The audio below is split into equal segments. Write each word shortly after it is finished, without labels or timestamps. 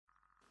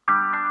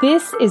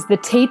This is the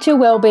Teacher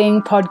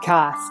Wellbeing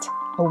Podcast,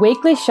 a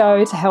weekly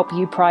show to help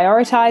you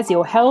prioritise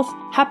your health,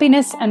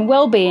 happiness and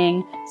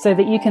well-being so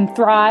that you can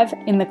thrive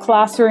in the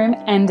classroom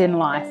and in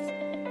life.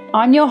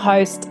 I'm your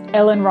host,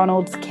 Ellen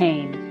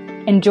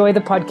Ronalds-Keane. Enjoy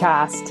the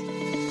podcast.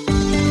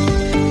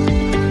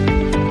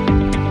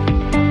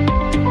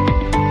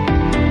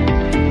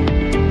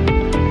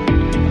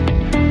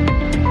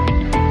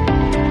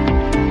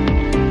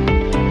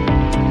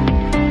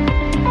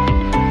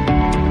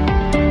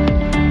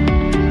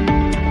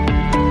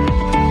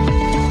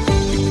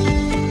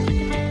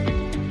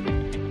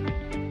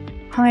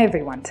 Hi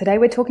everyone, today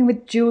we're talking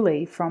with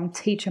Julie from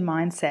Teacher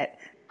Mindset.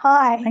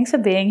 Hi. Thanks for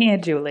being here,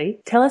 Julie.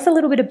 Tell us a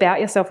little bit about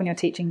yourself and your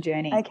teaching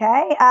journey.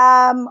 Okay.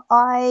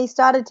 I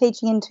started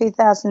teaching in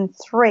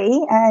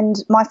 2003 and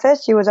my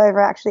first year was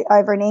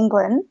over in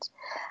England,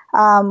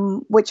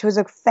 which was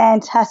a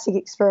fantastic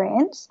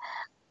experience.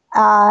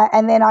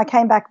 And then I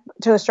came back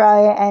to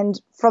Australia,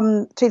 and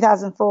from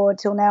 2004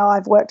 till now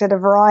I've worked at a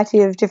variety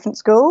of different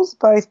schools,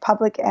 both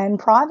public and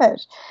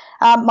private.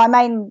 My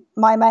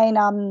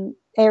main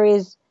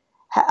areas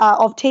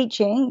of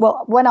teaching,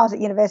 well, when I was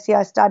at university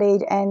I studied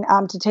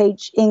to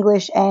teach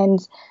English and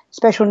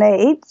special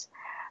needs,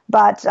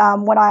 but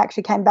when I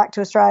actually came back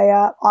to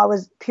Australia I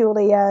was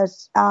purely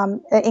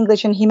an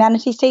English and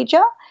humanities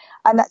teacher,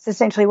 and that's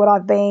essentially what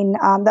I've been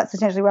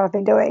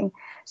doing.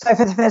 So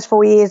for the first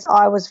 4 years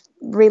I was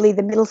really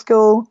the middle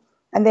school,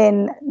 and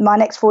then my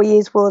next 4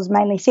 years was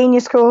mainly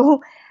senior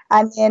school,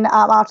 and then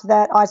after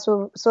that I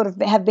sort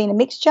of have been a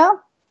mixture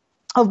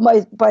of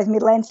both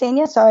middle and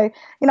senior. So,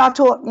 I've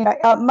taught,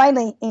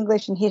 mainly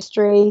English and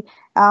history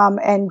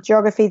and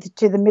geography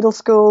to the middle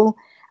school,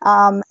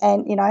 and,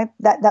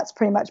 that's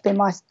pretty much been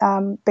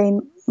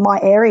my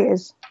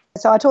areas.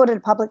 So I taught at a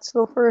public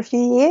school for a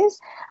few years,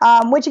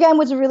 which again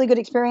was a really good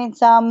experience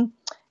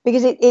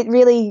because it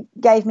really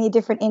gave me a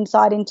different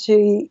insight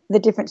into the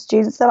different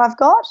students that I've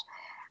got.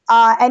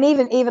 And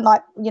even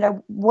like,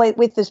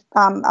 with this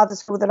other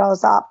school that I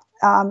was up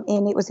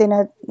it was in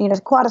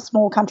quite a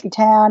small country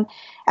town.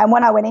 And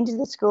when I went into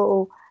the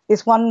school,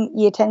 this one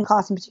year 10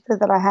 class in particular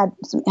that I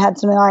had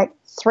something like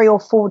 3 or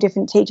 4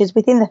 different teachers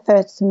within the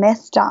first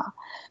semester.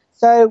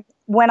 So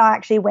when I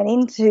actually went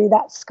into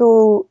that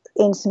school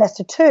in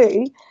semester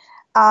 2,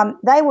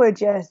 they were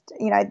just,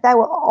 they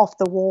were off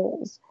the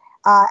walls.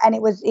 And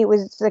it was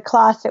the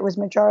class that was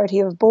majority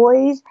of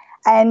boys,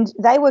 and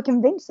they were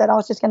convinced that I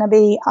was just going to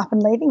be up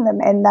and leaving them,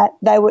 and that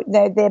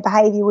their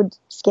behaviour would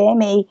scare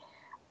me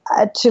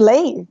to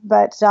leave.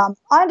 But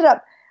I ended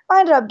up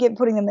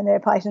putting them in their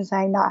place and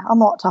saying, no, I'm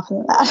a lot tougher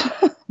than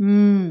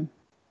that.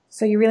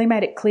 So you really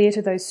made it clear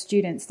to those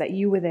students that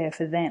you were there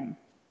for them.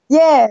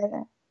 Yeah,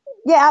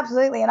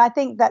 absolutely. And I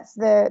think that's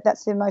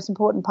the most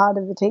important part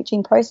of the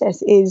teaching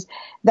process, is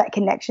that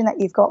connection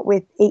that you've got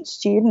with each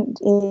student,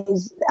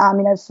 is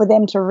for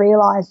them to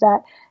realise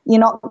that you're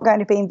not going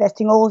to be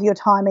investing all of your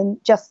time in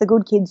just the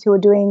good kids who are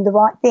doing the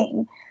right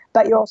thing,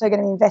 but you're also going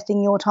to be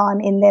investing your time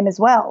in them as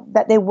well,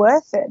 that they're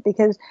worth it.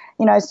 Because,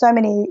 so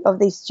many of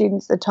these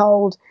students are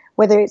told,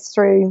 whether it's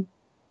through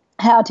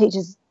how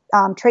teachers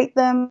treat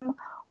them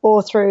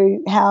or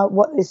through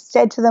what is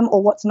said to them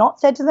or what's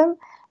not said to them,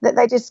 that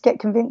they just get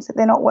convinced that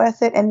they're not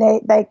worth it and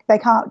they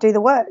can't do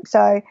the work.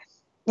 So,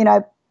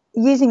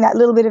 using that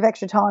little bit of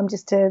extra time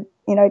just to,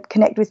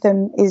 connect with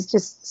them is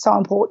just so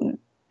important.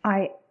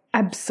 I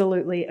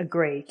absolutely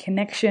agree.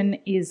 Connection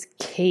is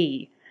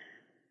key.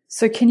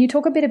 So can you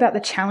talk a bit about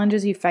the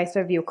challenges you faced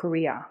over your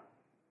career?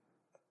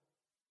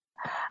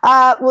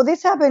 Well,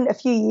 this happened a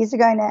few years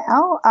ago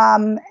now,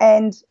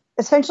 and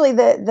essentially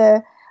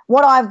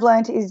what I've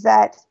learned is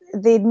that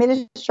the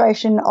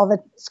administration of a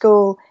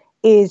school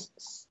is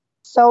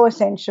so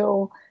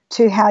essential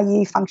to how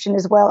you function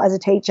as well as a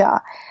teacher.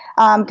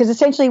 Because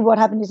essentially what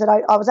happened is that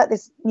I was at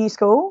this new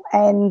school,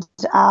 and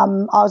I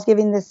was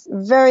given this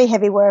very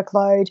heavy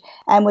workload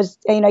and was,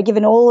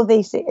 given all of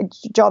these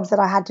jobs that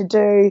I had to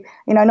do,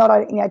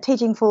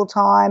 teaching full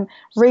time,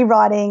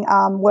 rewriting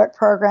work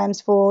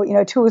programs for,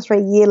 2 or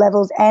 3 year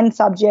levels and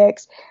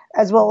subjects,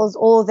 as well as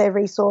all of their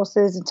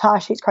resources and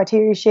task sheets,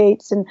 criteria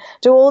sheets, and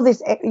do all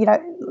this,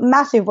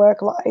 massive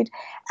workload.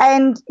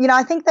 And,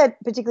 I think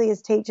that particularly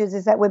as teachers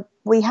is that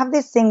we have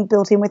this thing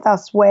built in with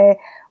us where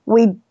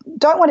we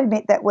don't want to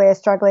admit that we're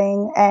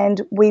struggling,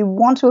 and we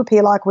want to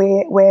appear like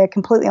we're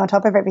completely on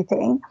top of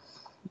everything.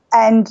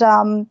 And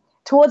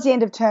towards the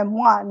end of term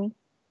 1,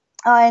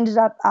 I ended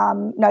up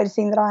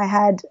noticing that I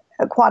had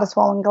quite a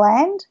swollen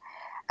gland.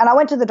 And I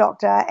went to the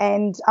doctor,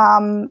 and,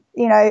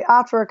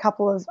 after a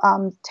couple of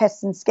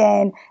tests and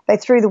scan, they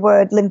threw the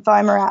word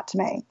lymphoma out to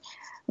me,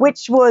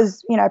 which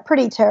was,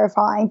 pretty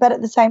terrifying. But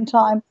at the same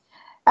time,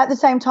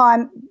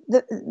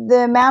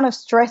 the amount of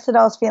stress that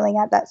I was feeling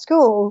at that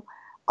school,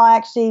 I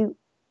actually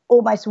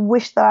almost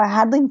wished that I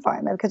had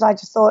lymphoma, because I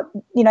just thought,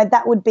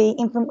 that would be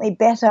infinitely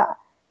better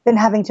than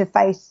having to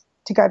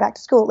go back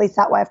to school. At least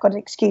that way I've got an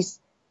excuse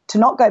to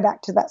not go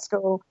back to that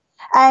school.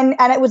 And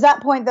it was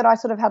that point that I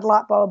sort of had a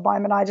light bulb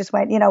moment. I just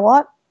went, you know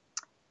what?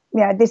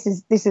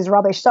 this is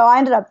rubbish. So I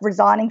ended up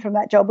resigning from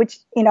that job, which,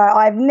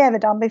 I've never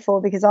done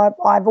before, because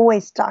I've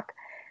always stuck,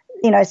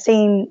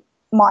 seeing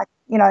my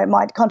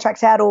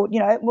contracts out, or,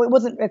 it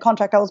wasn't a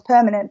contract, I was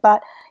permanent,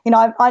 but,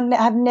 I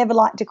have never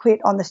liked to quit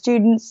on the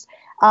students,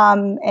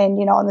 and,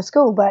 on the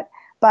school, but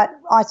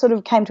I sort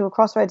of came to a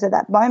crossroads at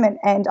that moment,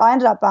 and I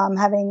ended up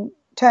having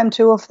term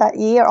 2 of that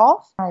year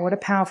off. Oh, what a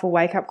powerful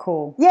wake-up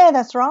call. Yeah,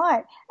 that's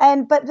right.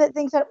 But the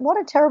things that, what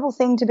a terrible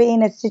thing to be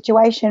in a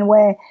situation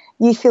where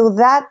you feel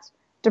that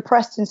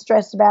depressed and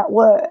stressed about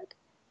work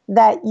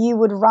that you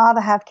would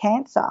rather have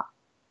cancer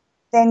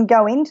than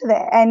go into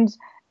there. And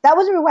that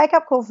was a real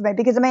wake-up call for me,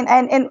 because,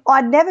 and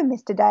I'd never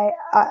missed a day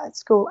at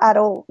school at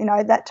all.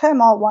 That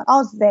term I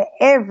was there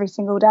every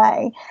single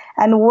day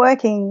and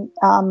working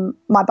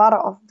my butt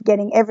off,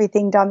 getting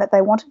everything done that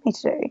they wanted me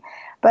to do.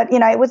 But,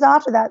 it was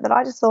after that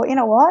I just thought, you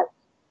know what,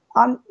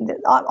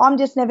 I'm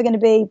just never going to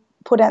be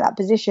put in that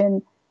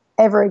position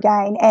ever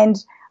again. And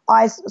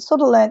I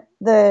sort of learnt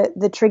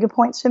the trigger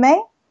points for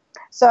me.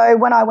 So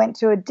when I went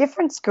to a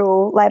different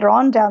school later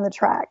on down the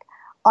track,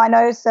 I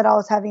noticed that I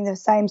was having the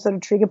same sort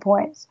of trigger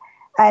points.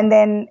 And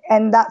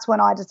that's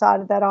when I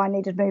decided that I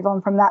needed to move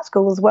on from that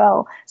school as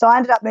well. So I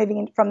ended up moving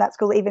in from that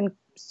school even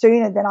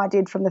sooner than I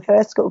did from the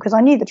first school, because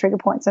I knew the trigger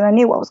points and I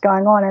knew what was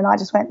going on, and I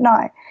just went,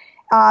 no.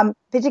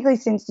 Particularly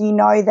since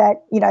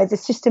that, the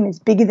system is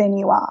bigger than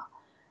you are.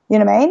 You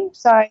know what I mean?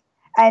 So,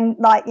 and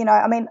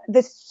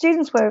the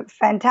students were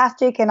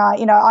fantastic, and I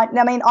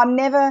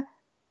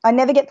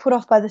never get put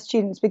off by the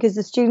students, because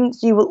the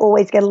students you will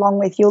always get along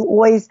with. You'll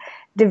always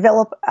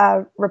develop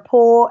a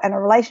rapport and a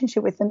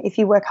relationship with them if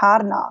you work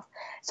hard enough.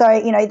 So,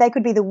 they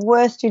could be the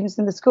worst students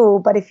in the school,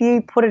 but if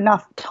you put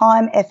enough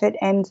time, effort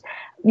and,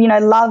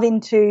 love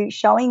into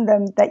showing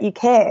them that you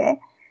care,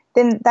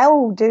 then they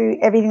will do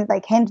everything that they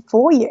can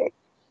for you.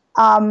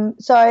 And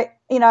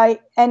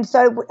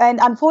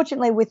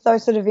unfortunately with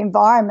those sort of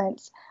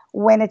environments,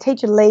 when a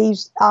teacher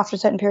leaves after a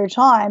certain period of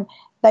time,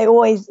 they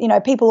always,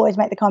 people always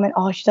make the comment,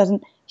 oh,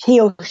 he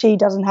or she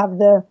doesn't have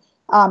the,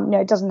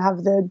 doesn't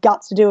have the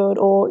guts to do it,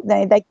 or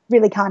they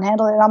really can't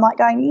handle it. And I'm like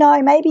going,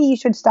 no, maybe you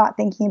should start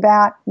thinking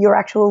about your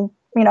actual,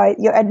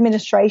 your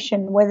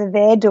administration, whether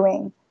they're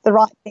doing the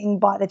right thing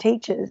by the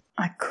teachers.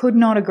 I could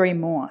not agree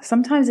more.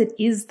 Sometimes it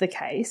is the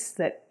case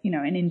that,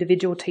 an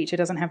individual teacher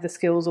doesn't have the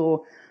skills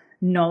or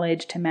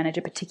knowledge to manage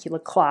a particular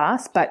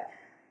class, but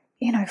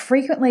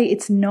frequently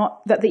it's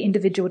not that the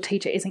individual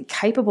teacher isn't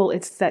capable,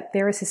 it's that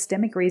there are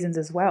systemic reasons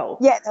as well.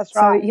 Yeah, that's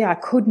right. So, I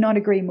could not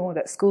agree more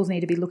that schools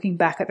need to be looking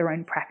back at their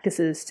own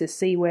practices to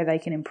see where they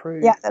can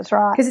improve. Yeah, that's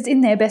right. Because it's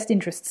in their best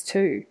interests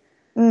too.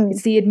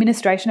 It's the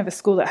administration of a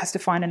school that has to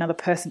find another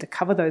person to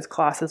cover those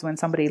classes when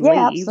somebody leaves,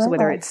 absolutely.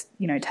 whether it's,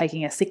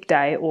 taking a sick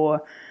day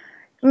or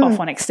off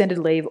on extended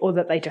leave, or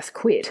that they just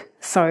quit.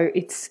 So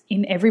it's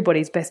in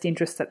everybody's best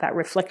interest that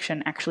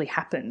reflection actually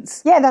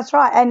happens. Yeah, that's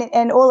right.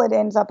 And all it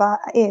ends up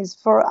is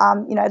for,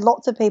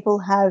 lots of people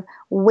have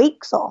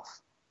weeks off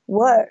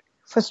work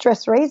for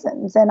stress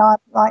reasons. And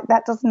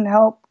that doesn't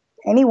help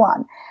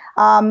anyone.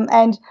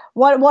 And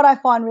what I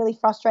find really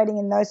frustrating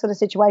in those sort of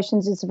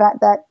situations is the fact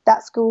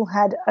that school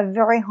had a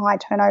very high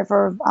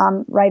turnover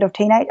rate of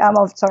teachers.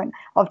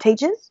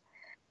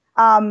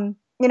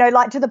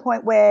 To the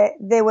point where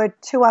there were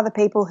 2 other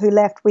people who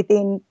left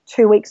within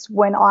 2 weeks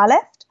when I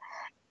left.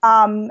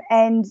 I'm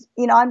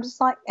just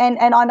like, and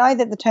I know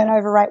that the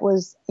turnover rate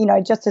was,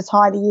 just as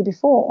high the year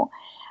before.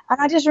 And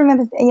I just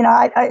remember,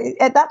 I,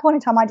 at that point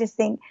in time, I just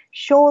think,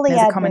 surely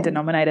there's a common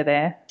denominator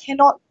there.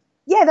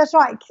 Yeah, that's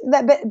right.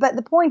 But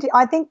the point,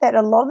 I think that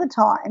a lot of the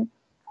time,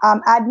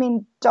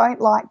 admin don't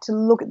like to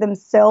look at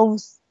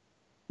themselves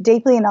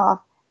deeply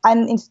enough,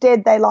 and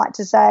instead they like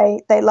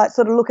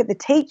sort of look at the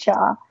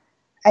teacher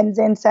and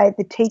then say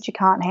the teacher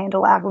can't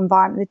handle our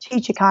environment, the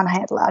teacher can't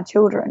handle our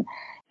children.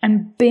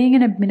 And being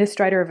an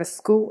administrator of a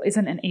school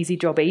isn't an easy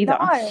job either.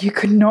 No. You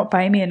could not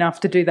pay me enough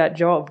to do that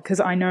job, because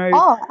I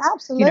know,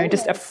 absolutely.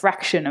 Just a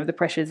fraction of the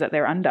pressures that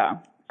they're under.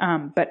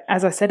 But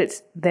as I said,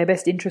 it's their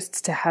best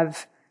interests to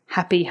have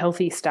happy,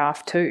 healthy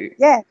staff too.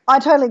 Yeah, I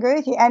totally agree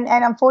with you. And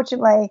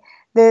unfortunately,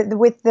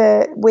 with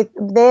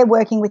they're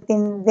working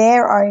within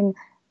their own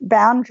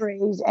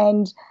boundaries,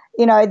 and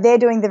they're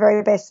doing the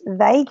very best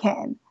they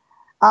can.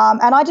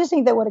 And I just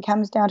think that when it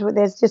comes down to it,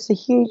 there's just a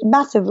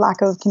massive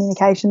lack of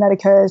communication that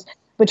occurs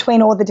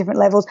between all the different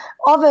levels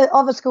of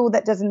a school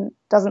that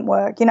doesn't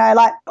work. When I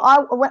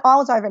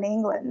was over in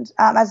England,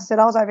 as I said,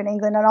 I was over in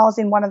England, and I was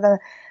in one of the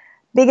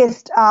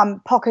biggest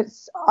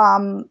pockets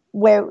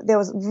where there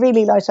was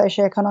really low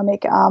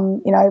socioeconomic,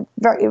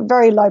 very,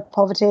 very low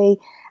poverty,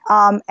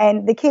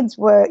 and the kids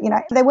were,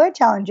 they were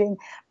challenging.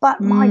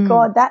 But my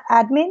God, that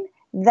admin,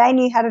 they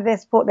knew how to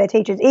support their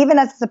teachers. Even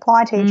as a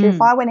supply teacher,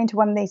 if I went into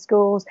one of these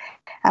schools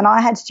and I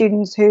had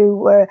students who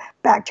were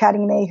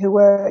back-chatting me, who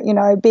were,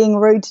 being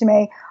rude to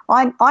me,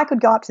 I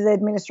could go up to the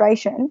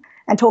administration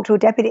and talk to a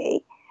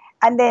deputy.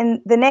 And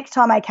then the next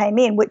time I came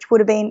in, which would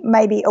have been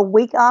maybe a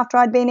week after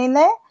I'd been in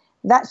there,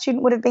 that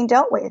student would have been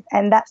dealt with.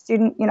 And that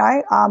student, when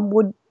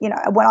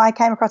I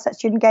came across that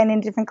student again in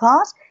a different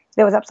class,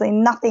 there was absolutely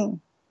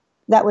nothing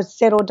that was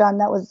said or done.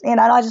 That was, and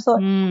I just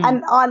thought,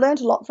 and I learned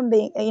a lot from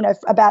being,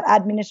 about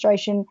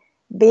administration,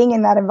 being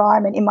in that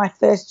environment in my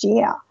first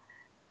year.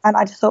 And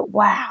I just thought,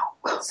 wow.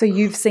 So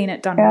you've seen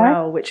it done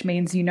well, which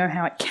means you know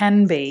how it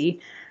can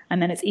be,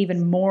 and then it's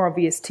even more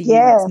obvious to you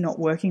when it's not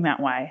working that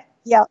way.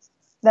 Yeah,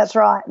 that's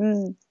right.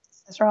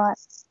 That's right.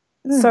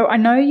 So I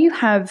know you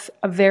have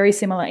a very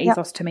similar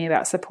ethos to me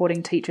about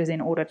supporting teachers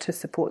in order to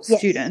support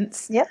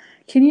students. Yep.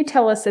 Can you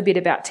tell us a bit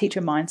about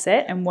teacher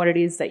mindset and what it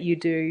is that you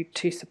do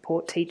to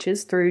support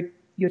teachers through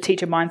your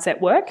teacher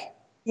mindset work?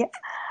 Yeah.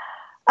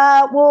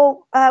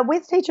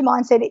 With teacher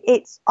mindset,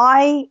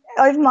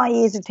 over my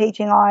years of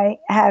teaching, I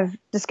have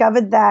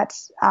discovered that,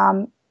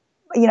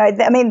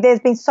 there's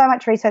been so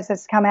much research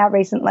that's come out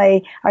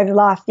recently over the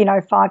last,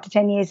 5 to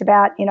 10 years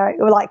about,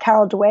 like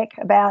Carol Dweck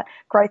about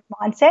growth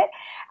mindset.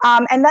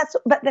 And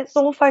that's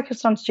all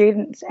focused on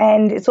students,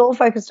 and it's all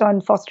focused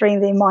on fostering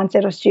the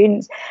mindset of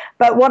students.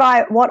 But what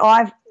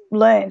I've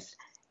learned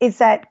is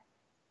that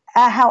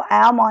how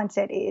our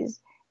mindset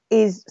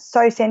is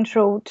so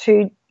central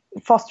to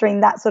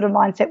fostering that sort of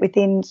mindset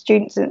within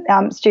students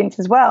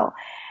as well.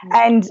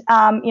 And,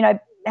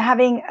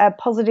 having a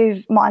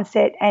positive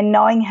mindset and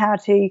knowing how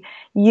to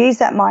use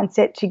that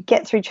mindset to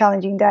get through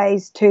challenging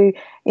days, to,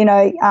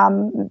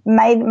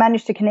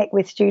 manage to connect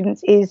with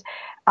students is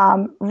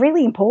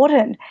really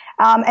important.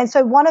 And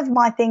so one of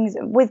my things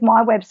with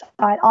my website,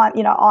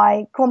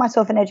 I call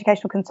myself an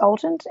educational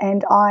consultant,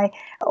 and I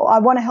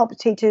want to help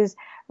teachers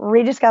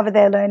rediscover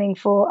their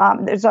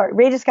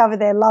rediscover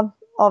their love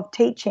of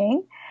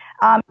teaching,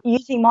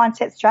 using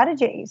mindset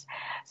strategies.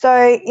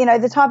 So,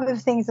 the type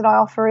of things that I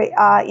offer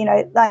are,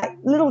 like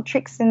little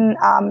tricks and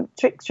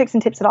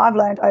tips that I've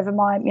learned over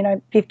my,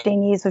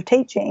 15 years of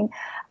teaching,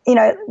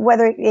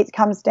 whether it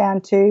comes down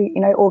to,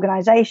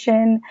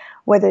 organisation,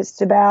 whether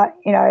it's about,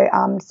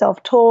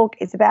 self-talk,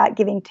 it's about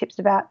giving tips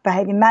about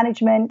behaviour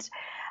management,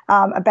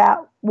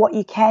 about what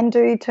you can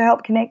do to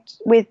help connect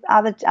with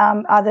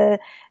other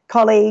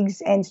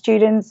colleagues and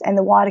students and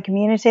the wider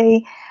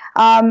community.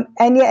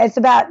 It's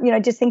about,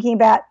 just thinking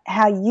about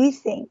how you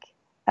think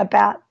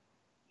about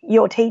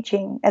your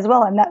teaching as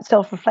well, and that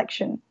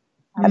self-reflection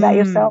about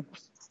yourself.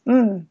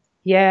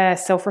 Yeah,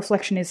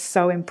 self-reflection is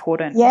so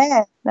important.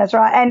 Yeah, that's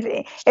right. And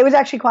it was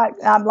actually quite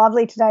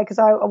lovely today, because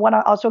I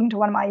was talking to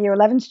one of my Year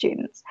 11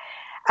 students,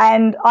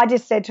 and I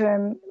just said to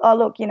him, oh,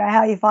 look, how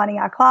are you finding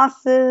our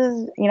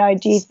classes?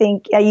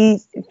 Are you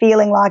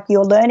feeling like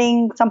you're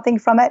learning something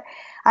from it?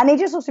 And he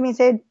just looked at me and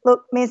said,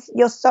 look, miss,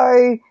 you're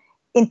so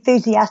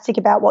enthusiastic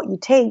about what you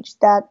teach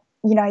that,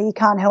 you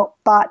can't help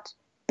but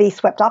be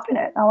swept up in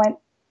it. And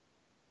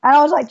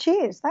I was like,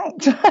 cheers,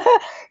 thanks.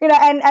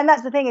 And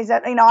that's the thing, is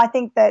that, I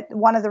think that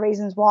one of the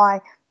reasons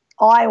why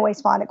I always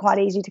find it quite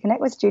easy to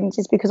connect with students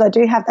is because I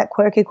do have that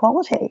quirky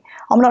quality.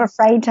 I'm not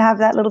afraid to have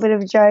that little bit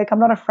of a joke. I'm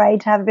not afraid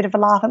to have a bit of a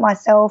laugh at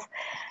myself,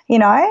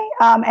 and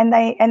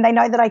they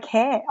know that I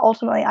care.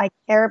 Ultimately, I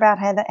care about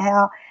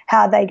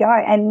how they go.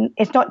 And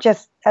it's not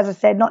just, as I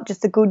said, not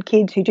just the good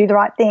kids who do the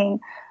right thing,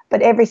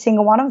 but every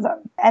single one of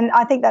them. And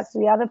I think that's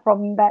the other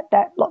problem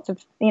that lots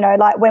of,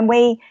 like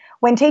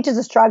when teachers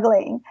are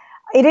struggling,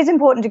 it is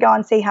important to go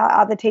and see how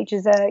other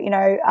teachers are,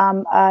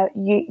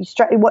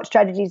 what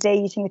strategies they're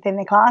using within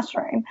their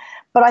classroom.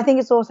 But I think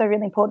it's also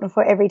really important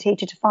for every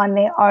teacher to find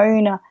their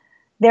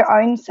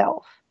own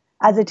self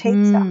as a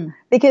teacher,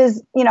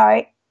 because,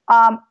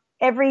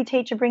 every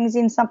teacher brings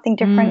in something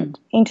different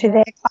into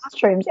their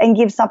classrooms and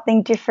gives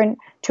something different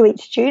to each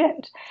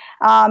student.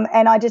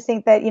 And I just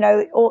think that,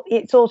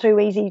 it's all too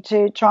easy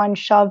to try and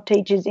shove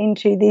teachers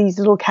into these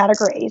little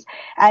categories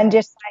and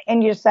just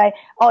say,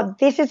 oh,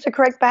 this is the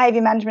correct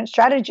behaviour management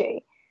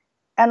strategy.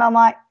 And I'm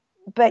like,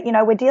 but,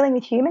 we're dealing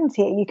with humans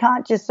here. You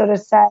can't just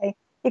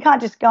you can't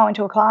just go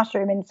into a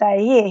classroom and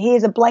say,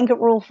 here's a blanket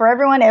rule for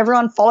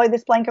everyone follow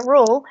this blanket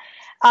rule.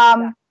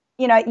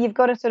 You've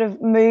got to sort of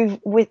move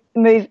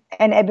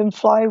and ebb and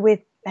flow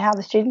with how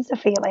the students are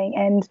feeling.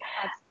 And,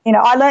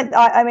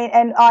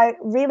 I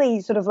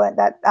really sort of learnt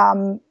that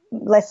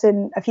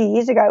lesson a few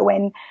years ago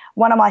when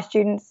one of my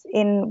students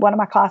in one of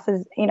my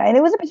classes, and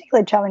it was a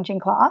particularly challenging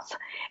class.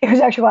 It was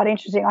actually quite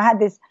interesting. I had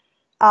this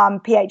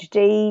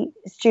PhD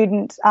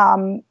student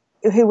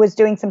who was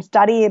doing some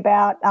study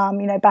about,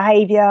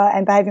 behaviour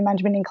and behaviour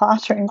management in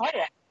classrooms. Oh,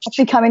 yeah.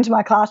 Actually come into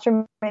my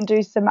classroom and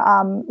do some,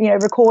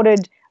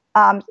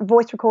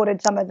 voice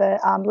recorded some of the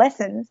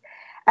lessons.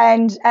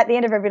 And at the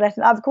end of every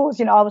lesson, of course,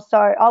 I was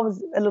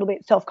a little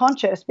bit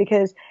self-conscious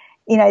because,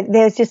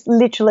 there's just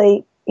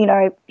literally,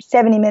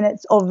 70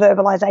 minutes of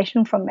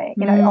verbalization from me,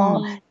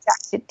 oh,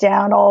 Jack, sit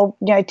down, or,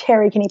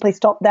 Terry, can you please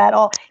stop that?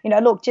 Or,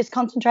 look, just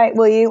concentrate,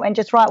 will you? And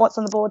just write what's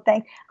on the board.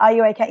 Thanks. Are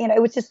you okay?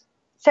 It was just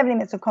 70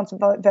 minutes of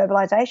constant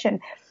verbalization.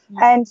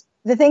 And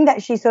the thing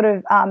that she sort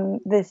of,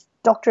 this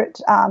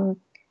doctorate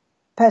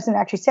person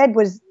actually said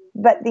was,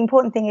 but the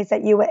important thing is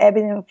that you were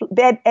ebbing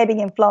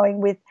and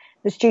flowing with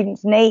the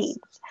student's needs.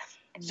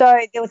 So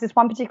there was this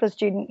one particular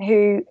student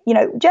who,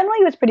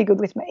 generally was pretty good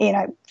with me,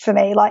 for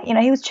me. Like,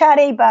 he was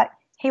chatty, but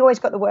he always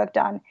got the work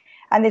done.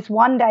 And this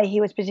one day he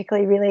was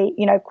particularly really,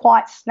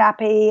 quite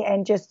snappy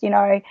and just,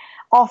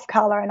 off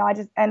color. And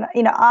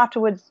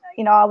afterwards,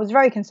 I was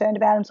very concerned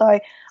about him. So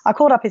I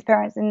called up his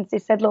parents and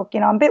just said, look,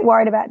 I'm a bit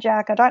worried about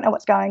Jack. I don't know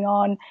what's going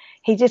on.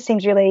 He just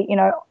seems really,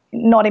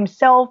 not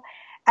himself.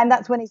 And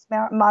that's when his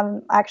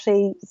mum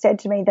actually said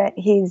to me that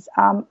he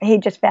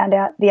just found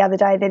out the other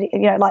day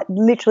that, like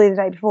literally the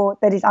day before,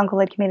 that his uncle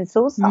had committed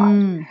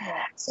suicide.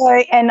 So,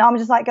 and I'm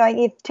just like going,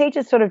 if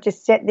teachers sort of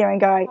just sit there and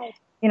go,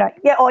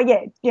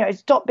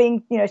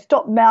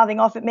 stop mouthing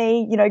off at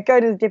me,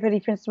 go to the deputy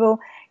principal,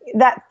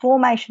 that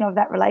formation of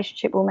that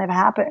relationship will never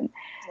happen.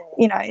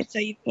 So,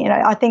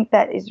 I think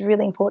that is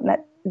really important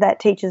that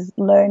teachers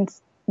learn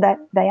that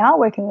they are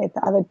working with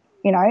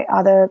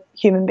other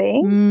human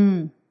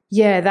beings.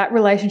 Yeah, that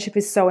relationship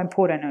is so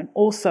important, and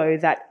also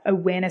that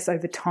awareness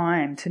over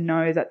time to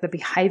know that the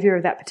behaviour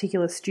of that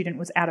particular student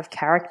was out of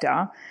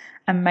character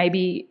and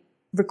maybe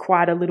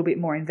required a little bit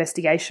more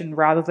investigation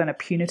rather than a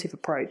punitive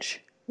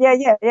approach.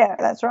 Yeah,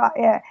 that's right,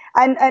 yeah.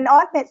 And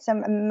I've met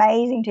some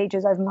amazing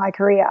teachers over my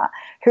career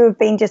who have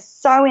been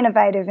just so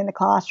innovative in the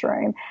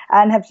classroom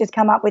and have just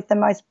come up with the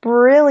most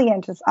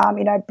brilliant,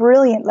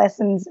 brilliant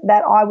lessons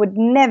that I would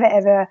never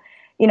ever,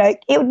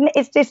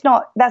 it's just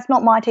not, that's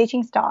not my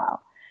teaching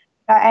style.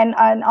 And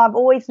I've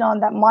always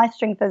known that my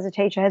strength as a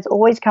teacher has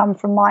always come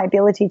from my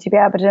ability to be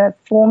able to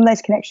form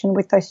those connections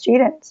with those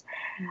students.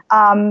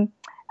 And,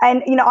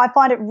 I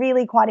find it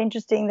really quite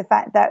interesting, the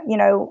fact that,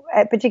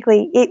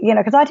 particularly,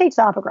 because I teach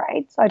the upper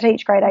grades, I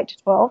teach grade 8 to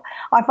 12.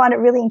 I find it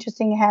really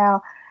interesting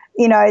how,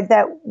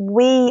 that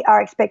we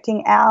are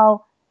expecting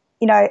our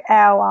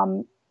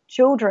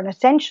children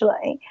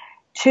essentially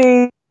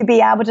to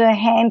be able to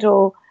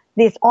handle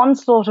this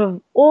onslaught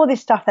of all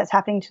this stuff that's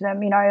happening to them,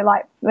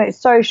 like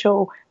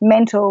social,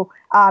 mental,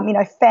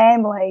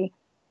 family,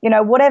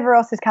 whatever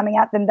else is coming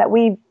at them that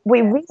we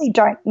really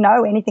don't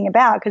know anything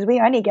about, because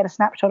we only get a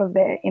snapshot of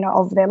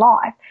their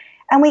life,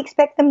 and we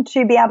expect them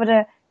to be able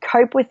to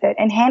cope with it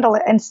and handle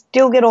it and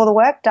still get all the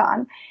work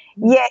done.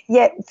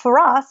 Yet for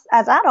us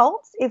as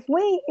adults, if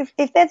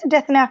there's a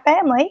death in our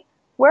family,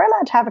 we're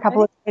allowed to have a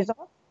couple of days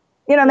off.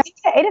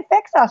 It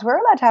affects us. We're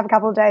allowed to have a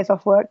couple of days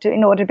off work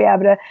in order to be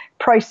able to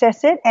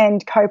process it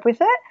and cope with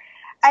it.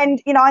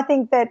 And, I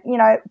think that,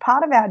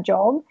 part of our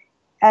job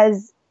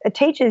as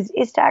teachers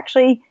is to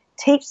actually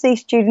teach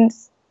these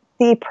students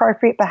the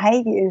appropriate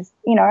behaviours,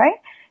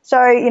 So,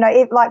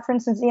 if, like, for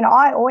instance,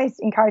 I always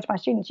encourage my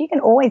students, you can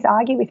always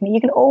argue with me.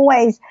 You can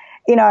always,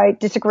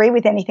 disagree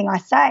with anything I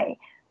say,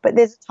 but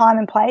there's a time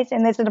and place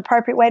and there's an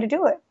appropriate way to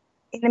do it.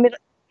 In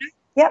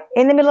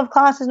the middle of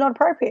class is not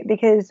appropriate,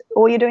 because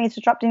all you're doing is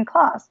disrupting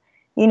class.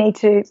 You need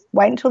to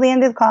wait until the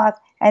end of the class,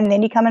 and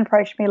then you come and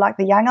approach me like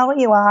the young adult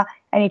you are,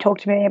 and you talk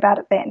to me about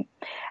it then.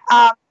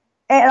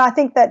 And I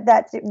think that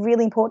that's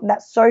really important,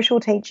 that social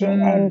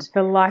teaching and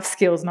the life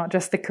skills, not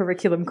just the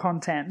curriculum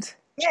content.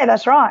 Yeah,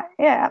 that's right.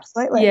 Yeah,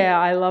 absolutely. Yeah,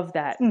 I love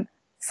that.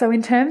 So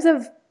in terms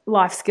of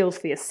life skills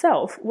for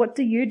yourself, what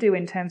do you do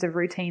in terms of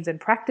routines and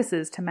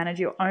practices to manage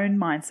your own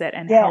mindset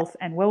and health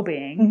and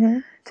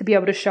well-being to be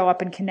able to show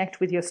up and connect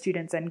with your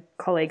students and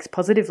colleagues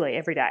positively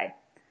every day?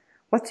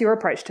 What's your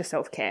approach to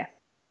self-care?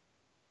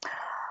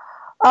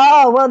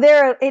 Oh, well,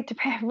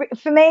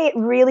 for me, it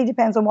really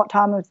depends on what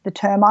time of the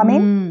term I'm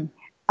in.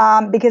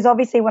 Because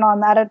obviously when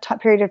I'm at a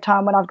period of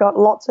time when I've got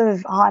lots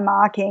of high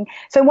marking.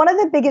 So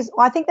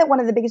I think that one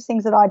of the biggest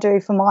things that I do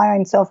for my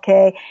own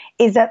self-care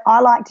is that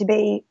I like to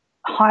be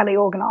highly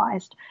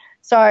organized.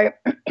 So,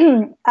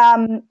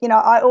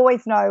 I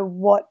always know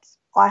what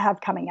I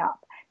have coming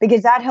up,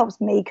 because that helps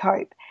me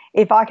cope.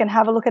 If I can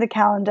have a look at a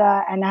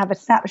calendar and have a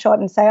snapshot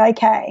and say,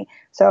 okay,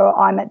 so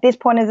I'm at this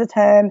point of the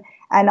term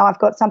and I've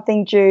got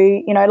something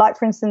due, like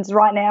for instance,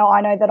 right now I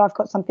know that I've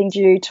got something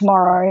due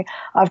tomorrow.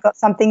 I've got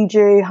something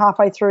due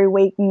halfway through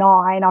week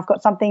 9. I've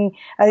got something,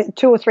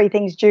 2 or 3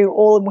 things due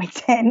all in week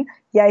 10.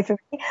 Yay for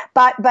me.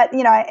 But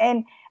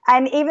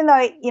and even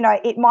though,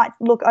 it might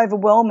look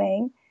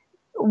overwhelming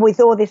with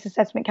all this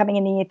assessment coming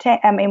in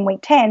in week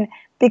 10,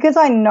 because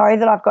I know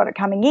that I've got it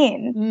coming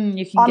in,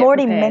 I'm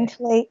already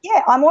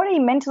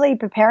mentally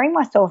preparing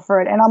myself for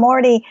it, and I'm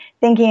already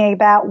thinking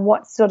about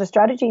what sort of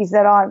strategies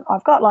that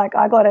I've got. Like,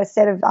 I got a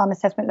set of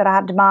assessment that I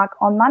had to mark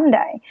on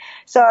Monday.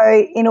 So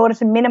in order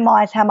to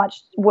minimize how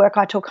much work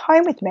I took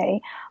home with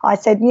me, I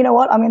said, you know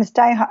what, I'm going to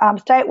stay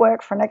at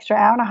work for an extra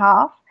hour and a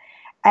half.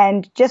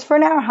 And just for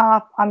an hour and a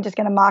half, I'm just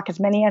going to mark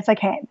as many as I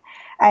can.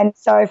 And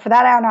so for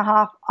that hour and a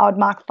half, I would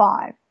mark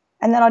 5.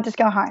 And then I'd just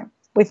go home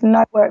with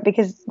no work,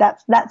 because that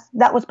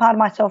was part of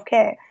my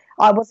self-care.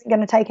 I wasn't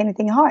going to take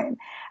anything home.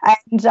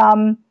 And,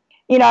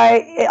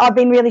 I've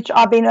been going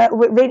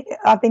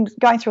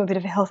through a bit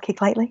of a health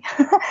kick lately.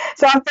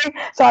 so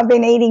I've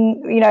been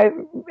eating,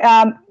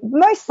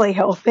 mostly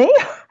healthy.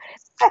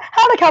 I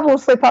had a couple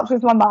of slip-ups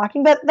with my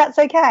marking, but that's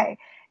okay.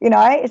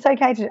 It's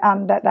okay to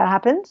that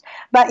happens.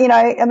 But,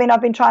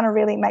 I've been trying to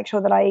really make sure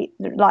that I eat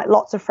like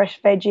lots of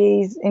fresh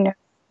veggies, and,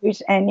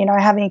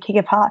 having a kick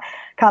of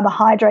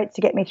carbohydrates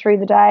to get me through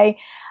the day.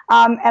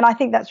 And I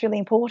think that's really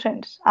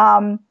important.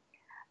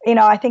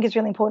 I think it's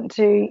really important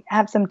to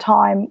have some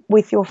time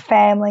with your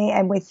family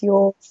and with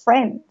your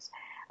friends,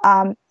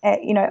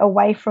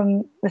 away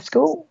from the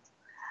school.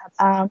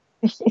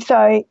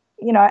 So,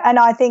 and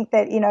I think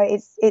that,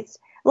 it's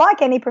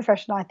like any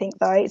profession, I think,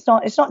 though, it's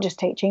not just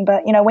teaching,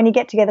 but, when you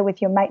get together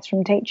with your mates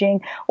from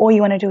teaching, all you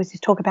want to do is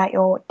just talk about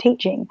your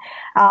teaching.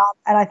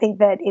 And I think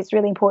that it's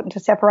really important to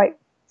separate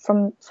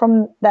from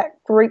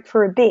that group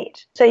for a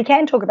bit so you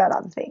can talk about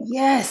other things.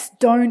 Yes,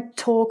 don't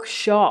talk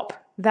shop.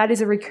 That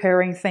is a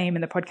recurring theme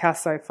in the podcast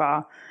so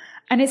far.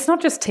 And it's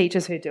not just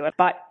teachers who do it,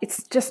 but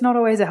it's just not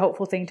always a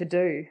helpful thing to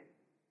do.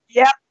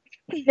 Yeah.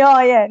 No,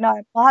 yeah,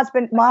 no. My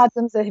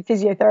husband's a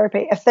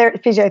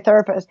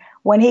physiotherapist.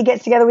 When he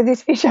gets together with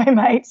his physio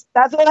mates,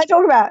 that's what they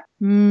talk about.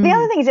 The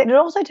other thing is that it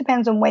also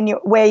depends on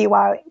where you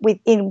are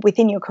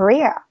within your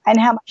career and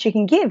how much you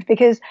can give.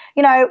 Because,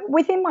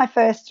 within my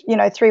first,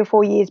 3 or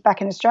 4 years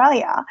back in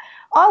Australia,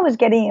 I was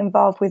getting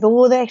involved with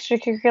all the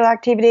extracurricular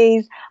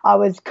activities. I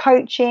was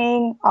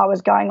coaching. I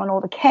was going on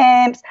all the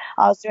camps.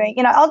 I was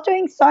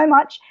doing so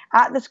much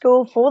at the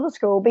school for the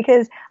school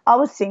because I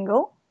was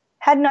single,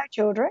 had no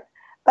children.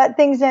 But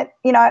things that,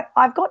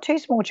 I've got 2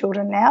 small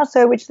children now,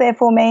 so which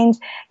therefore means,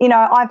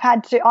 I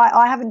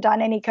haven't done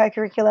any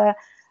co-curricular,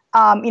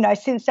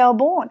 since they were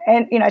born.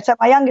 And, so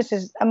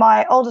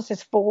my oldest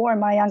is 4 and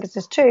my youngest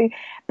is 2.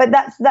 But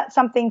that's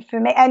something for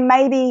me. And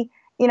maybe,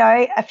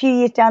 a few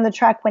years down the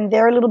track when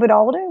they're a little bit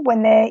older,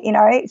 when they're,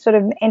 sort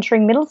of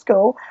entering middle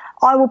school,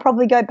 I will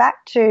probably go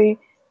back to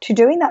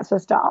doing that sort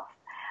of stuff.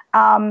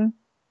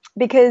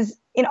 Because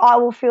I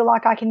will feel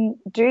like I can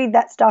do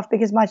that stuff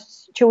because my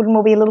children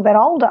will be a little bit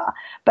older.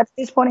 But at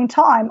this point in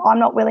time, I'm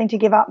not willing to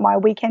give up my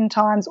weekend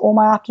times or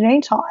my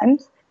afternoon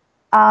times.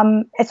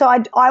 And so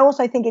I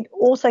also think it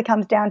also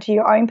comes down to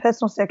your own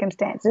personal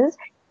circumstances,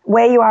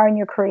 where you are in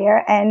your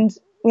career and,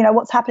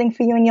 what's happening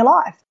for you in your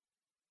life.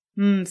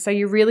 So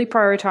you really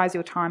prioritize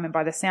your time, and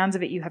by the sounds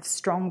of it, you have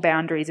strong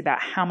boundaries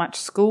about how much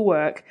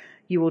schoolwork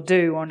you will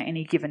do on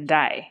any given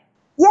day.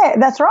 Yeah,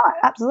 that's right.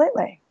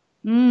 Absolutely.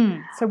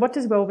 So what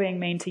does wellbeing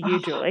mean to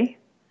you, Julie?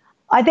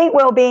 I think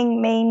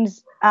wellbeing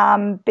means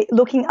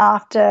looking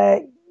after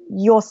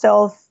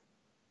yourself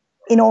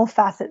in all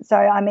facets. So,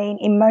 I mean,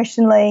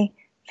 emotionally,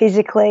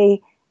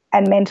 physically,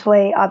 and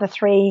mentally are the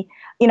 3,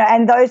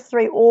 and those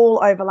 3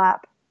 all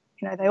overlap.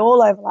 They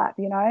all overlap.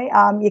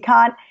 You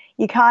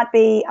can't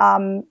be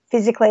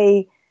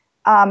physically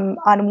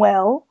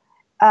unwell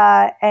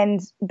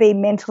and be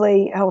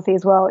mentally healthy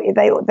as well.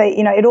 They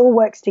it all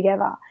works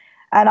together.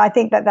 And I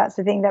think that that's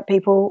the thing that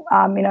people,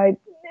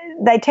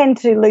 they tend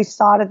to lose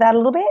sight of that a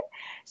little bit.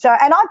 So,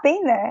 and I've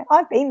been there.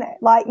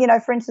 Like,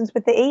 for instance,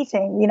 with the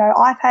eating,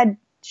 I've had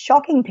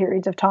shocking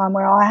periods of time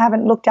where I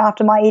haven't looked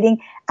after my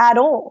eating at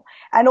all.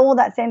 And all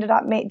that's ended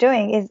up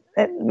doing is,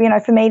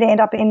 for me to end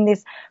up in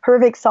this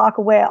horrific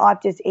cycle where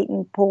I've just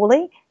eaten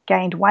poorly,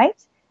 gained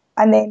weight,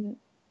 and then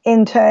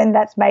in turn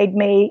that's made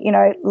me,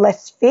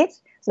 less fit,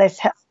 less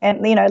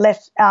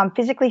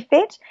physically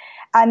fit.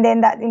 And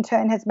then that in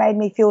turn has made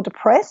me feel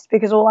depressed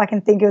because all I can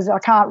think is I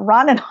can't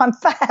run and I'm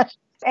fat.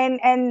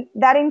 And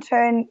that in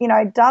turn,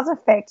 does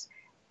affect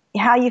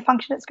how you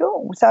function at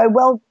school. So,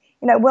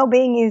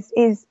 well-being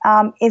is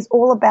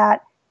all about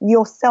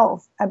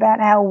yourself, about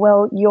how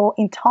well your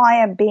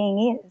entire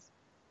being is.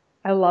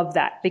 I love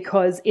that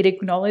because it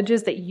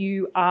acknowledges that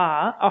you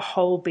are a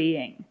whole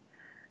being.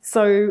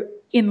 So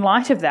in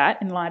light of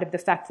that, in light of the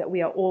fact that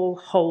we are all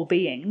whole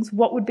beings,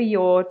 what would be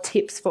your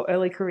tips for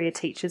early career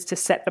teachers to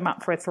set them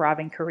up for a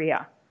thriving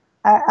career?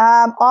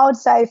 I would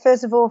say,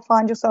 first of all,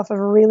 find yourself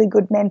a really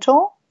good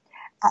mentor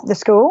at the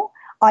school.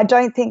 I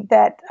don't think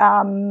that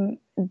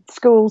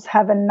schools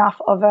have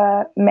enough of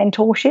a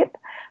mentorship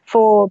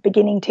for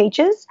beginning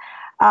teachers.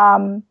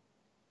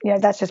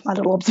 That's just my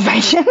little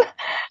observation.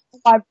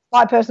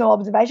 My personal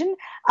observation.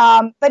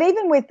 But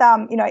even with,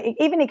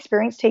 even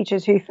experienced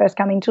teachers who first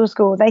come into a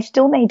school, they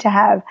still need to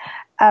have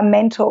a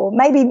mentor.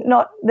 Maybe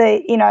not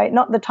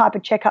the type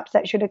of checkups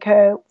that should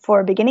occur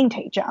for a beginning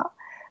teacher,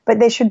 but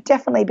there should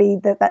definitely be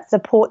that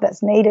support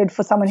that's needed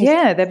for someone who's...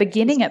 Yeah, they're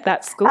beginning at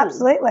that school.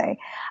 Absolutely.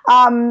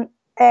 So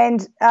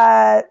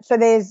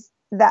there's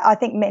that. I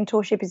think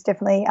mentorship is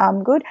definitely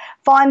good.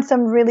 Find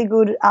some really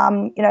good,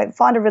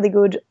 find a really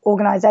good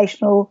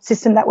organisational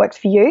system that works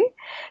for you.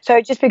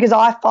 So just because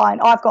I find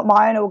I've got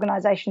my own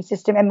organisation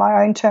system and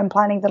my own term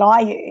planning that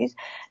I use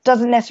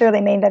doesn't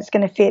necessarily mean that it's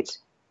going to fit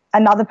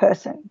another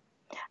person.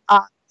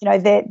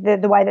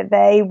 The way that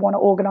they want to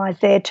organise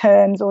their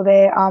terms or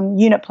their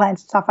unit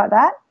plans and stuff like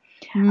that.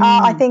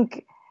 I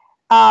think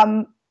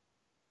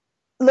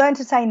learn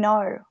to say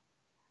no.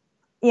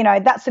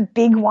 That's a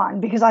big one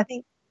because I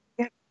think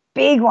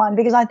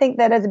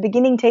that as a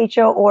beginning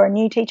teacher or a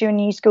new teacher in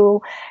new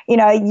school,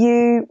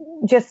 you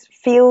just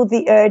feel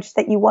the urge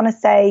that you want to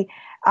say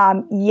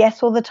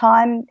yes all the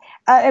time.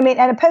 And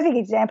a perfect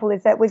example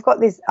is that we've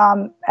got this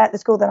at the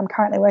school that I'm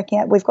currently working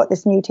at, we've got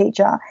this new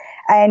teacher,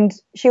 and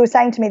she was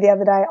saying to me the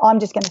other day, I'm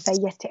just going to say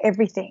yes to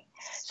everything.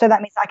 So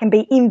that means I can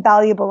be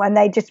invaluable and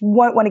they just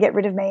won't want to get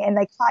rid of me and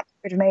they can't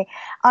get rid of me.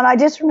 And I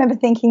just remember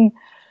thinking,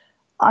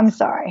 I'm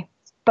sorry,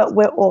 but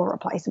we're all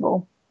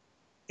replaceable.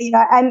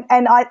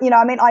 And I,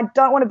 I mean, I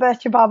don't want to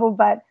burst your bubble,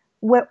 but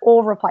we're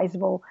all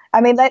replaceable.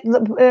 I mean,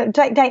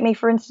 take me,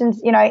 for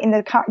instance, in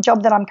the current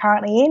job that I'm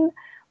currently in,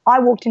 I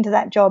walked into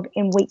that job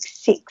in week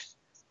 6,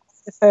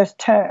 the first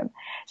term.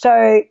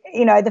 So,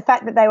 the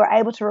fact that they were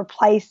able to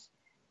replace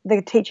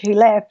the teacher who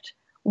left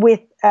with,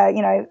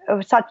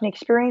 such an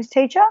experienced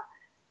teacher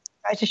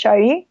goes to show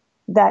you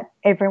that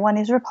everyone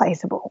is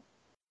replaceable.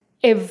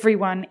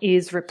 Everyone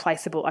is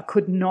replaceable. I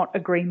could not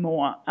agree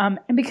more. And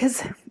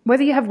because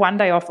whether you have one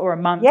day off or a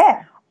month,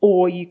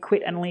 or you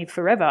quit and leave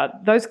forever,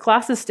 those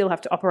classes still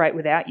have to operate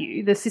without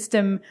you. The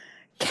system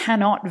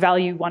cannot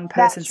value one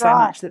person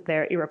much that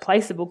they're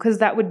irreplaceable, because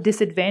that would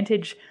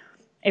disadvantage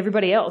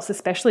everybody else,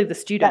 especially the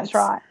students.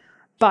 That's right.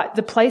 But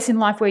the place in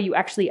life where you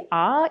actually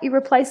are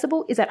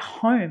irreplaceable is at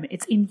home.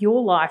 It's in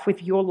your life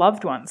with your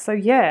loved ones. So,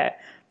 yeah,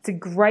 it's a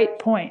great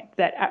point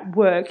that at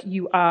work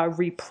you are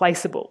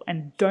replaceable.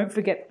 And don't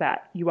forget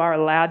that. You are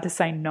allowed to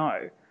say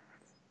no.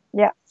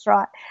 Yeah, that's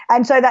right.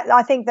 And so that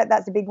I think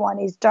that's a big one,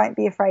 is don't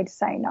be afraid to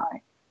say no.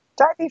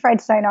 Don't be afraid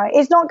to say no.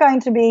 It's not going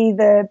to be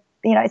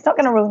it's not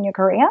going to ruin your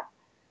career,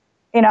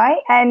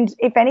 and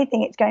if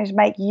anything, it's going to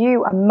make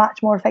you a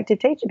much more effective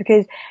teacher,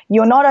 because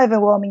you're not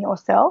overwhelming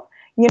yourself.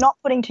 You're not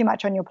putting too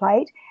much on your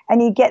plate,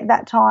 and you get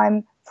that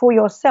time for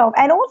yourself.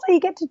 And also you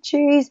get to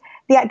choose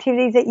the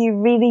activities that you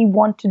really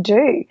want to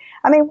do.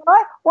 I mean,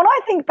 when I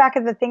think back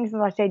of the things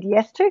that I said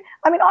yes to,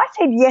 I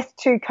said yes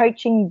to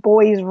coaching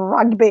boys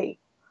rugby.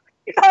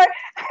 And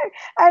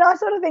I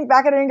sort of think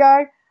back at it and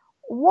go,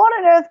 what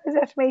on earth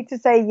possessed me to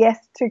say yes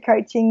to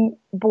coaching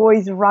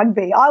boys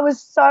rugby? I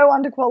was so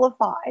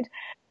underqualified,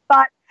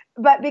 but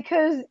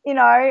because,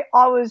 I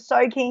was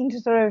so keen to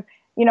sort of,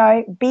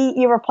 be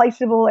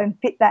irreplaceable and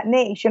fit that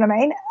niche, I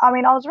mean,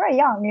 I was very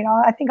young,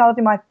 I think I was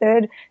in my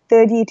third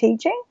year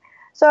teaching.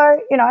 So,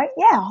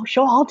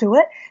 sure, I'll do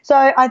it. So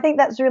I think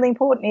that's really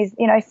important is,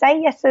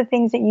 say yes to the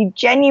things that you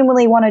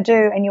genuinely want to do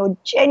and you're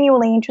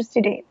genuinely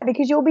interested in,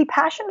 because you'll be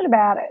passionate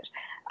about it.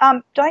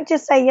 Don't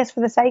just say yes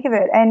for the sake of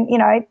it, and,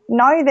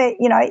 know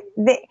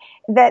that,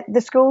 that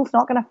the school's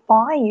not going to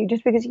fire you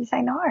just because you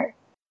say no.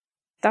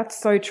 That's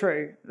so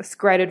true. That's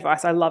great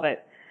advice. I love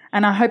it.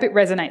 And I hope it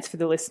resonates for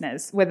the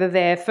listeners, whether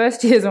they're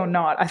first years or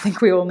not. I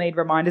think we all need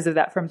reminders of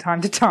that from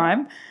time to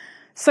time.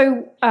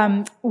 So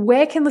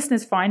where can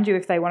listeners find you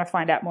if they want to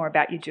find out more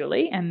about you,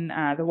 Julie, and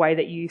the way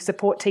that you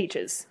support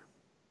teachers?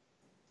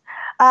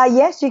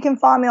 Yes, you can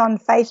find me on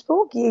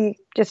Facebook. You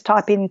just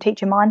type in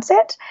Teacher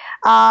Mindset.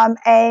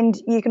 And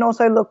you can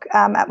also look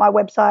at my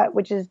website,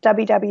 which is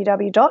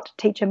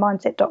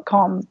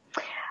www.teachermindset.com.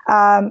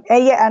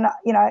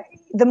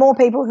 The more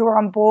people who are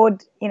on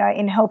board,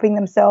 in helping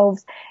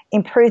themselves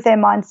improve their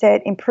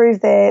mindset, improve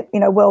their,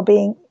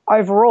 well-being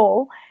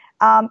overall,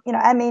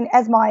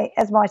 as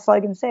my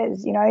slogan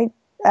says, a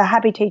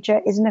happy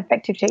teacher is an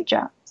effective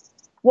teacher.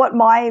 What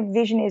my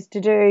vision is to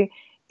do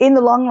in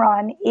the long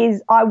run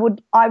is I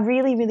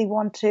really, really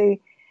want to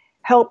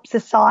help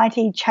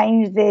society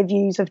change their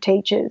views of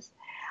teachers.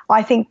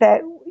 I think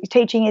that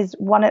teaching is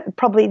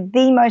probably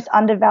the most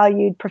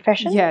undervalued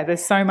profession. Yeah,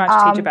 there's so much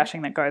teacher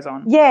bashing that goes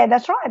on. Yeah,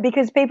 that's right,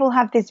 because people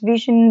have this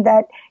vision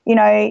that,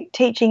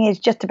 teaching is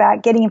just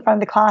about getting in front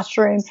of the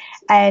classroom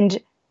and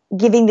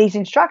giving these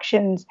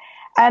instructions.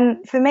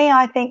 And for me,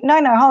 I think,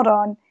 no, hold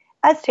on.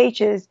 As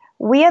teachers,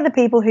 we are the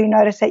people who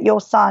notice that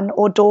your son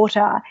or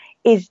daughter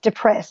is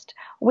depressed.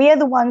 We are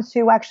the ones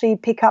who actually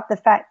pick up the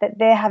fact that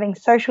they're having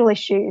social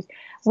issues.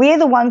 We are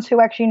the ones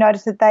who actually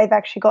notice that they've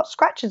actually got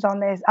scratches on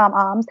their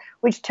arms,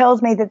 which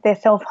tells me that they're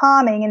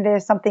self-harming and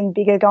there's something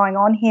bigger going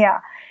on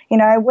here.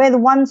 We're the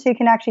ones who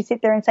can actually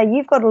sit there and say,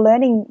 you've got a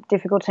learning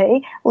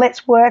difficulty.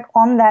 Let's work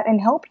on that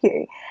and help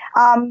you.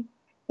 And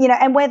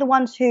we're the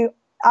ones who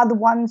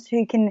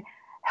can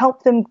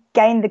help them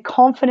gain the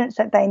confidence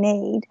that they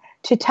need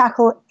to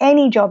tackle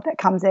any job that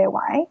comes their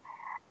way.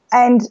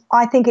 And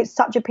I think it's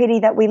such a pity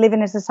that we live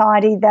in a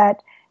society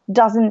that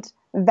doesn't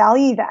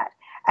value that.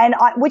 And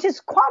which is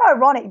quite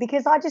ironic,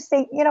 because I just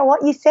think, you know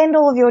what, you send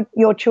all of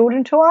your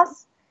children to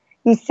us,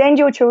 you send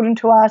your children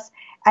to us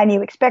and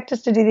you expect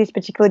us to do this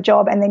particular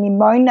job, and then you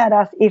moan at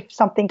us if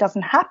something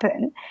doesn't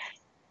happen.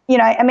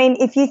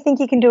 If you think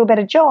you can do a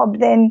better job,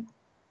 then,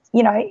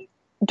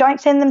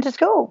 don't send them to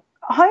school,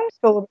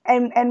 homeschool.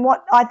 And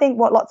what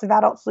lots of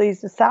adults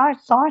lose the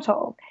sight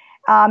of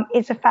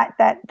is the fact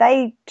that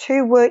they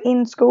too were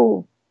in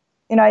school.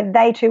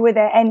 They too were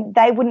there, and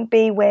they wouldn't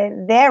be where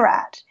they're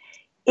at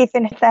if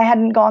they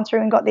hadn't gone through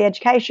and got the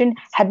education,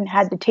 hadn't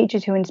had the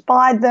teachers who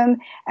inspired them,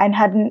 and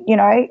hadn't,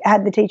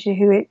 had the teachers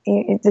who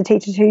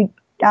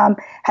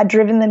had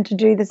driven them to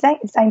do the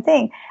same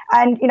thing.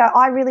 And,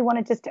 I really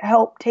wanted just to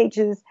help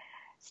teachers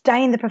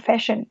stay in the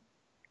profession.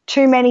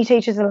 Too many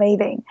teachers are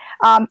leaving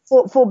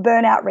for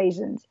burnout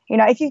reasons.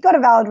 If you've got a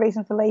valid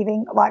reason for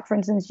leaving, like, for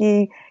instance,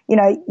 you've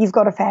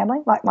got a family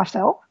like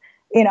myself,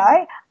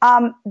 then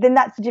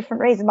that's a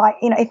different reason. Like,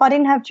 if I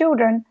didn't have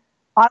children,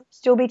 I would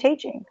still be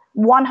teaching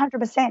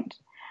 100%.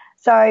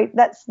 So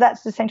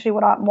that's essentially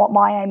what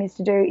my aim is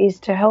to do,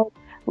 is to help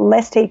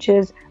less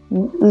teachers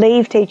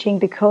leave teaching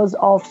because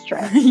of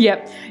stress.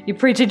 Yep. You're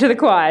preaching to the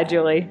choir,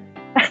 Julie.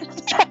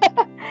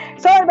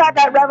 Sorry about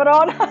that, rabbit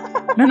on.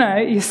 No,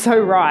 you're so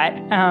right.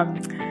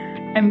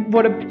 And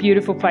what a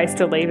beautiful place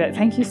to leave it.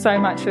 Thank you so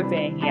much for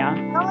being here.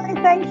 Oh,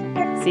 thank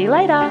you. See you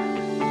later.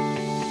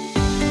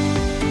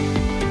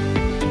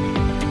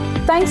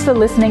 Thanks for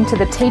listening to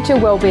the Teacher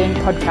Wellbeing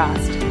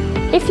Podcast.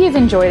 If you've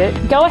enjoyed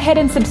it, go ahead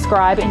and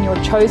subscribe in your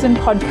chosen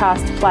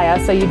podcast player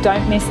so you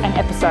don't miss an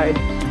episode.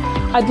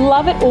 I'd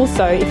love it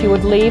also if you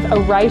would leave a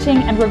rating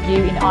and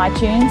review in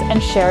iTunes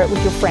and share it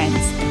with your friends.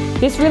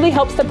 This really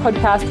helps the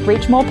podcast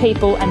reach more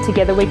people, and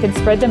together we can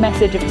spread the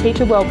message of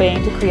teacher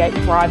wellbeing to create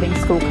thriving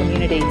school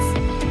communities.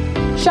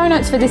 Show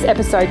notes for this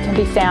episode can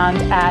be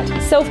found at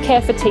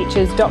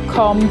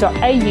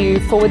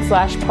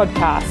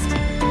selfcareforteachers.com.au/podcast.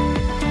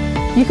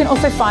 You can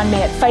also find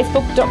me at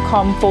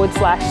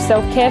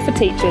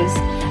facebook.com/selfcareforteachers,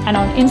 and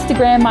on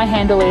Instagram my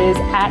handle is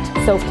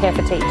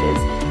 @selfcareforteachers.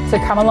 So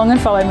come along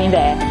and follow me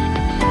there.